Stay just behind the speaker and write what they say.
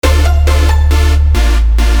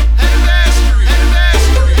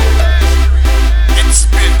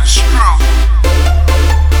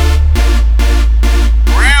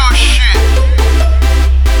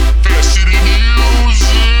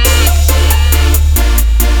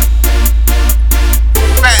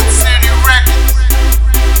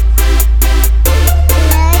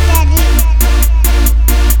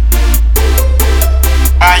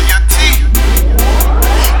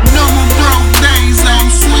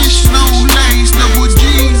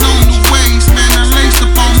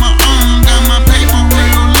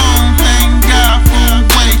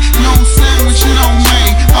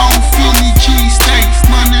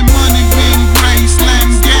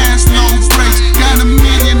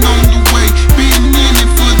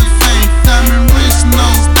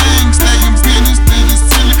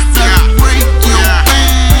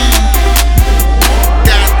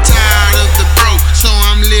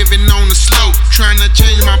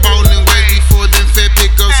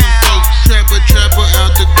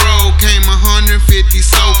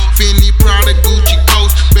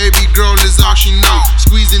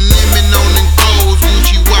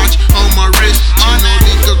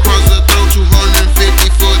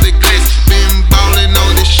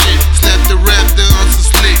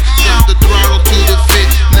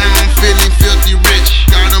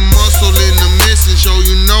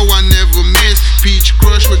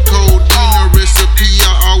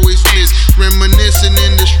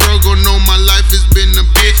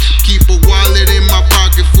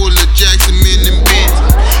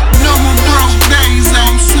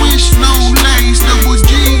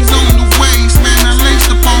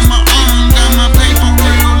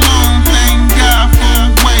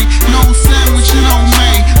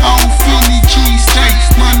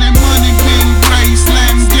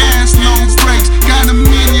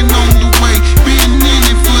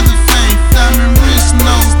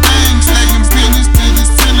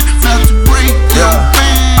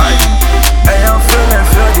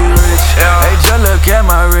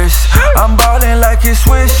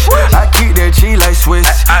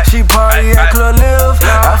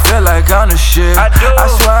shit. I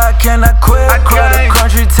swear I cannot quit. Across the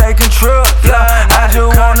country taking trips. Yeah, I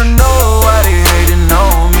just wanna know why they hating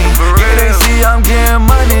on me. Yeah, they see I'm getting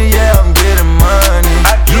money. Yeah, I'm getting money.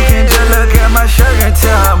 You can just look at my shirt and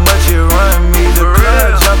tell how much it run me. The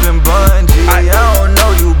club jumping bungee. I don't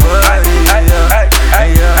know you, buddy.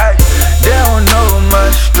 Yeah. They don't know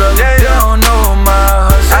my struggle. They don't know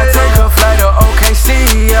my hustle. I take a flight to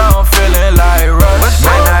OKC. Yeah, I'm feeling like Rush.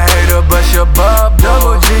 Man, I hate her, but she bub.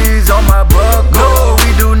 Double G's on my buckle.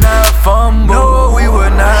 We do not fumble. No, we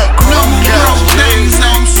would not crumble. No more broke days.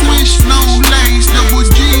 I'm switched, no lace. Double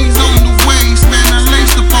G's on the waist. Man, I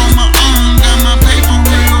laced up on my own. Got my paper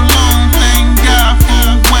real long. Thank God for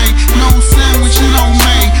a way. No sandwich, no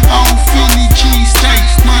make. All Philly cheesesteak.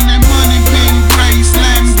 Money, big grace.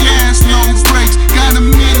 Lamb gas, no brakes. Got $1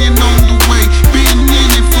 million on the way. Been in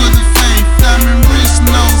it for the fame. Diamond wrist,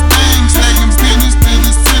 no things. Second business to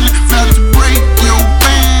the ceiling. About to break your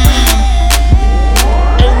bang.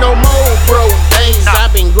 Ain't no more broke days.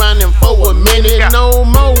 I've been grinding for a minute. No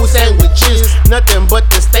more sandwiches. Nothing but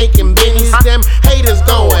the steak and bennies. Them haters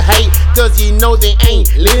gon' hate. Cause you know they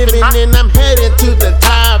ain't living. And I'm headed to the